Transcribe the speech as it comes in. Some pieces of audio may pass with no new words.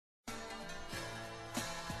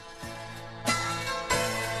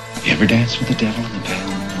You ever dance with the devil in the pale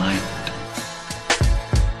moonlight?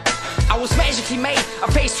 I was magically made,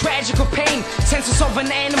 I faced tragical pain. Senses of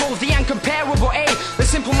an animal, the uncomparable, the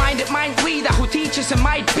simple-minded mind reader who teaches and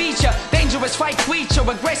might beat ya. Dangerous fight creature,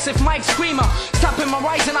 aggressive mic screamer. Stopping my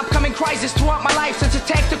rise and upcoming crisis throughout my life. Since a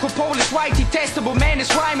tactical Polish right, detestable man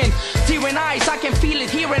is rhyming. Tearing eyes, I can feel it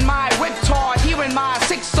here in my riptide. Here in my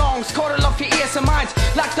 6 songs, quarter of your ears and minds.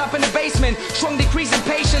 Locked up in the basement, strong decrease in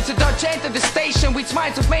patience. A Dutch entered the station with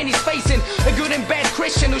smiles of many facing. A good and bad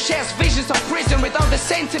Christian who shares visions of prison without a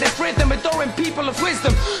sensitive rhythm, adoring people of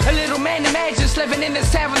wisdom. A little man imagines living in the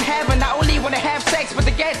 7th heaven. Not only wanna have sex, but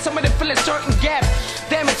to get someone to fill a certain gap.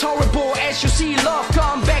 Damn, it's horrible as you see love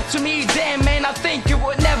come back to me. Damn, man, I think it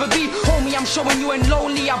would never be. Homie, I'm showing you and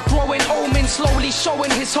lonely. I'm growing omen, slowly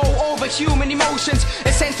showing his whole overhuman emotions.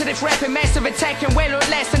 A sensitive rapping, massive attacking, well or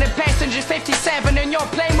less than a passenger 57 in your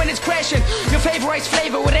plane when it's crashing. Your favorite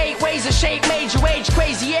flavor with 8 ways of shape made you age.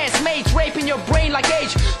 Crazy ass mates raping your brain like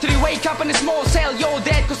age. Till you wake up in a small cell, you're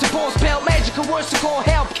dead cause the balls spell. Magical words to call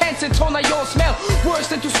help, cancer tone of your smell. Worse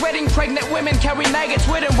than 2 sweating pregnant women carry maggots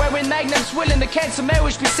with them. Wearing magnums, willing the cancer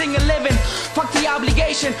marriage be singing living. Fuck the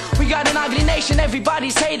obligation, we got an ugly nation.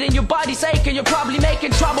 Everybody's hating, your body's aching. You're probably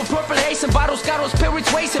making trouble, purple haze and bottles got all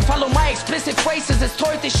spirits racing. Follow my explicit phrases as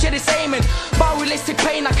toy this shit is aiming. Bar realistic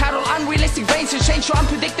pain, I cuddle unrealistic veins and change your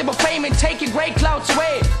unpredictable fame and taking great clouds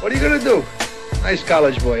away. What are you gonna do? Nice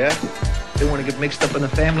college boy, huh? They want to get mixed up in the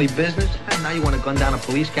family business? And now you want to gun down a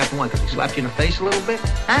police captain? Why? Because he slapped you in the face a little bit?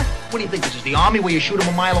 Huh? What do you think? This is the army where you shoot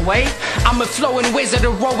him a mile away? I'm a flowing wizard, a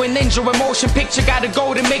rowing ninja, a motion picture. Got a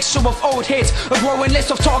golden mixture of old hits. A growing list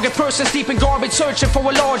of target persons deep in garbage, searching for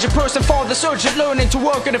a larger person. For the surgeon learning to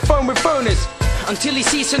work in a firm with furnace. Until he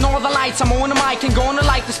sees in all the lights, I'm on the mic and gonna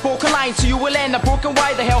like the spoken line. So you will end up broken.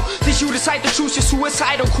 Why the hell did you decide to choose your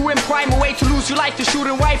suicidal crew and crime? A way to lose your life to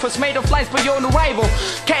shooting rifles made of lines by your own arrival.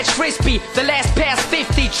 Catch frisbee, the last past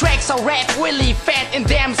 50 tracks are rap willy, fat and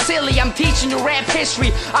damn silly. I'm teaching you rap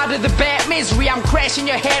history out of the bad misery. I'm crashing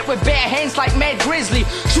your head with bare hands like Mad Grizzly.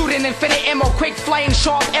 Shooting infinite ammo, quick flying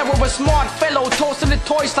sharp arrow. A smart fellow, toasting the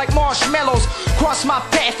toys like marshmallows. Cross my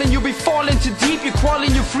path and you'll be falling too deep. You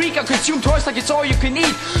crawling, you freak. I consume toys like it's all you can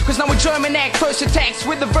eat. Cause now a German act first attacks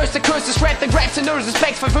with the verse that curses rap that grabs the nerves and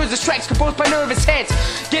specs for versus tracks composed by nervous heads.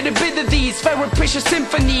 Get a bit of these, very precious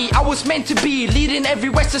symphony. I was meant to be leading every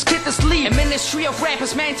Western kid to sleep. A ministry of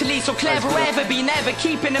rappers mentally so clever ever be. Never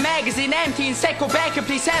keeping the magazine empty and set go back and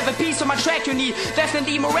please have a piece of my track you need.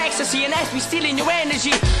 Definitely more ecstasy and as we stealing your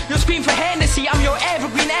energy. You scream for Hennessy, I'm your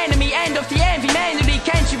evergreen enemy. End of the envy manually.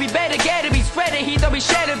 Can't you be better? Get to be spread a heat or be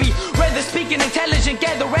shed to be. Rather speaking intelligent,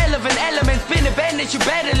 get the relevant elements. Been a bandit, you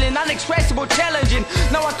battling, unexpressible challenging.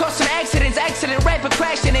 Now I cause some accidents, accident rapper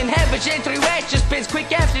crashing in heaven. Gentry rash just spins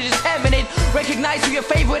quick after just having it. Recognize who your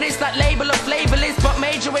favorite is, not label of flavorless, but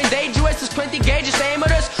major and dangerous as 20 gauges aim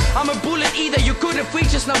at us. I'm a bullet eater, you couldn't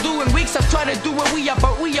reach us. Now doing weeks I've tried to do what we are,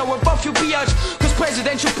 but we are above you biatch. Cause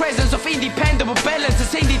presidential presence of independable balance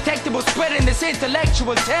is indetectable, spreading this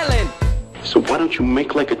intellectual talent. So why don't you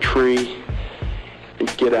make like a tree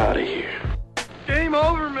and get out of here? Game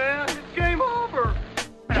over, man. It's game over.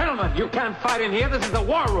 Gentlemen, you can't fight in here. This is the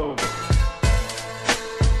war room.